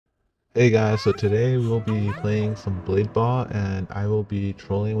Hey guys, so today we'll be playing some Bladeball and I will be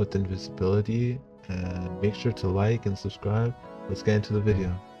trolling with invisibility, and make sure to like and subscribe. Let's get into the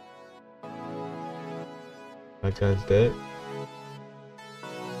video. That guy's dead.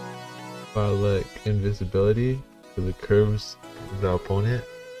 I'll look invisibility to the curves of the opponent.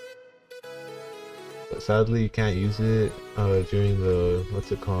 But sadly you can't use it during the, what's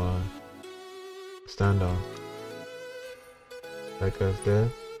it called, standoff. That guy's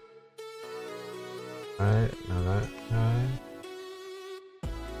dead. Alright, now that guy.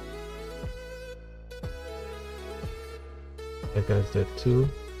 That guy's dead too.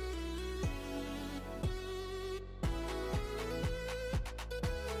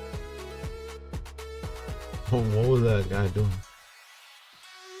 What was that guy doing?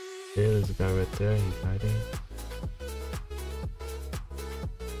 Okay, there's a guy right there, he's hiding.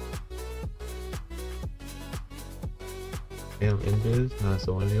 Damn, invis, that's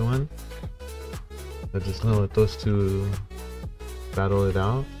the only one. I'm just gonna let those two battle it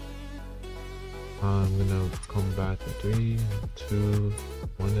out. I'm gonna come back in 3, 2,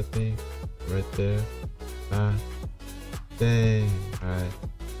 1, I think. Right there. Ah, dang. Alright.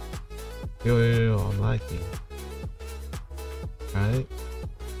 Yo, I'm liking. Alright.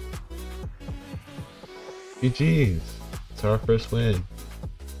 GG's. It's our first win.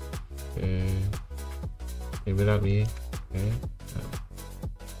 Okay. Aim it at me. Okay.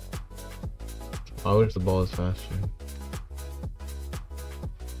 I wish the ball is faster.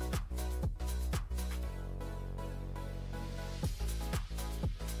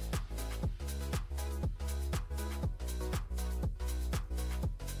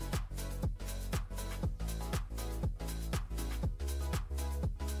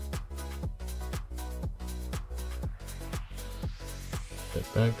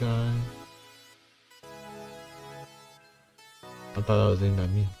 Get that guy. I thought that was aimed at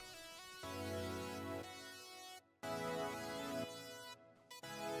me.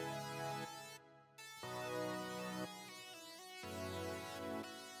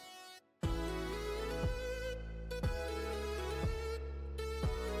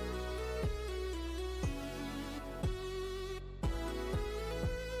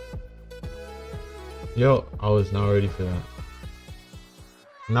 Yo, I was not ready for that.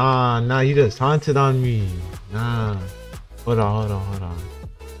 Nah, he just taunted on me. Nah. Hold on.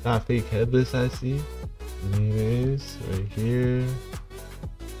 That fake headless I see. Anyways, right here.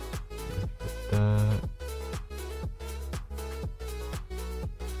 Put that.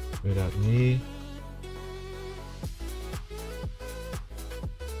 Right at me.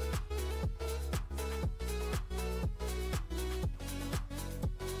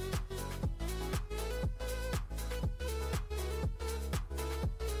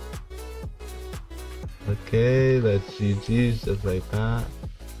 Okay, that's GG's just like that.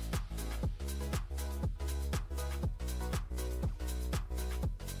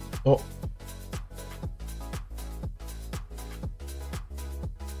 Oh.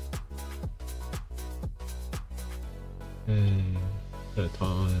 Hey, got a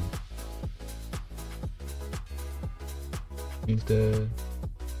taunt on him. He's dead.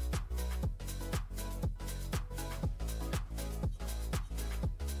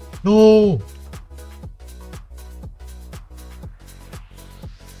 No!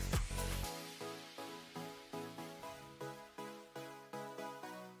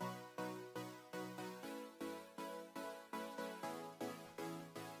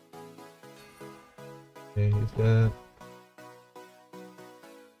 Okay, he's dead.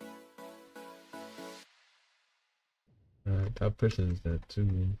 Alright, that person's dead too.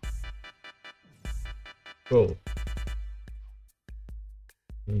 Bro.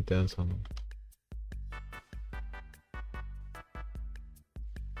 Let me dance on him.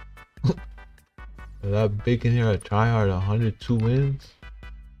 That bacon here at tryhard 102 wins.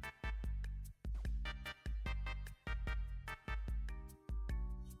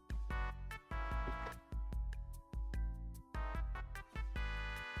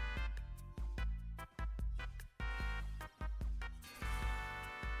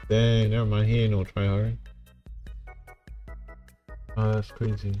 Dang, never mind, he ain't no tryhard. Oh, that's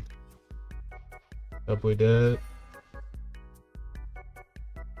crazy. That boy dead.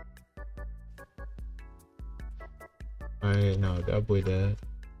 Alright, no, that boy dead.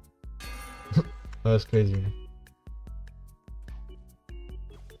 That's crazy.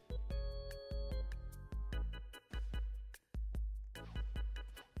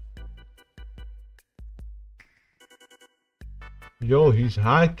 Yo, he's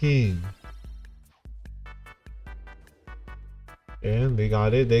hacking. And they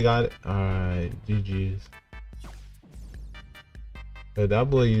got it. Alright, GG's. But that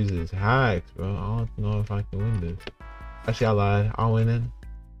boy uses hacks, bro. I don't know if I can win this. Actually, I lied. I'll win it.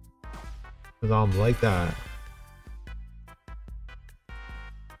 Cause I'm like that.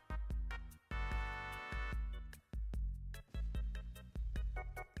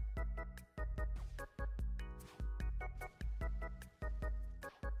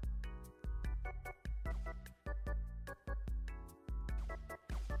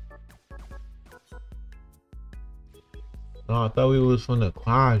 No, I thought we was from the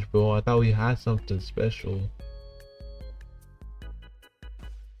clash, bro. I thought we had something special.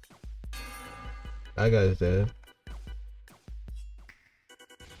 That guy's dead.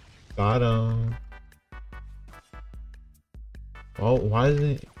 Got him. Oh, why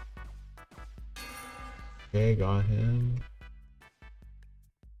isn't it? Okay, got him.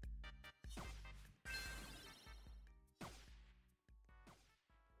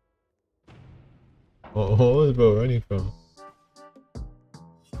 Oh, what was bro running from?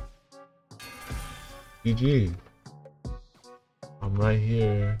 GG. I'm right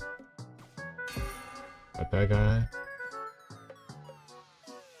here. Got that guy.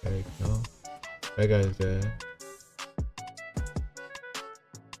 There you go. That guy's dead.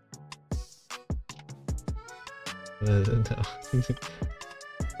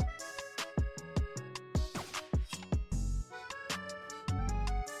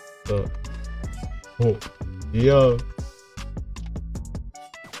 So, oh, yo.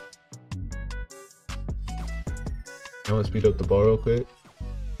 I want to speed up the ball real quick.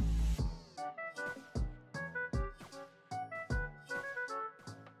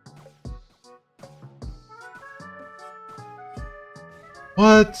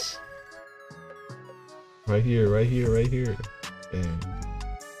 What? Right here, right here, right here. Dang.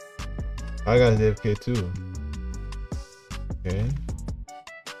 I got AFK too. Okay.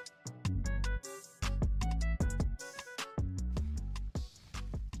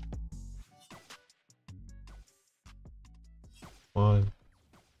 On.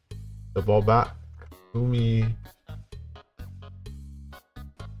 The ball back to me.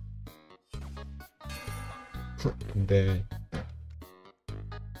 Dang.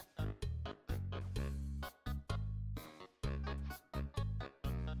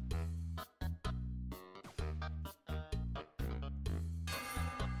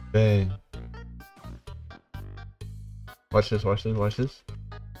 Dang. Watch this, watch this, watch this.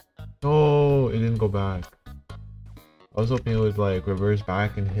 No, it didn't go back. I was hoping it would like reverse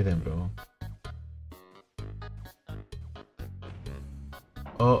back and hit him, bro.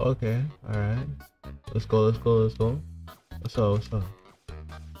 Oh, okay. Alright. Let's go, let's go, let's go. What's up, what's up?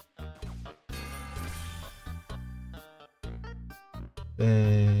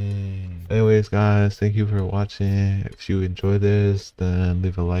 Dang. Anyways, guys, thank you for watching. If you enjoyed this, then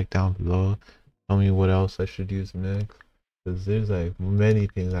leave a like down below. Tell me what else I should use next. Because there's like many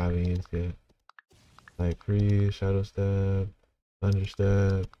things I haven't used yet. Like freeze, shadow step, thunder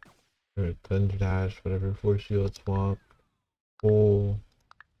step, or thunder dash, whatever, force shield, swamp, pull,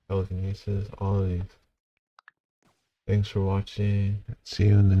 telekinesis, all of these. Thanks for watching. See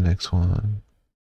you in the next one.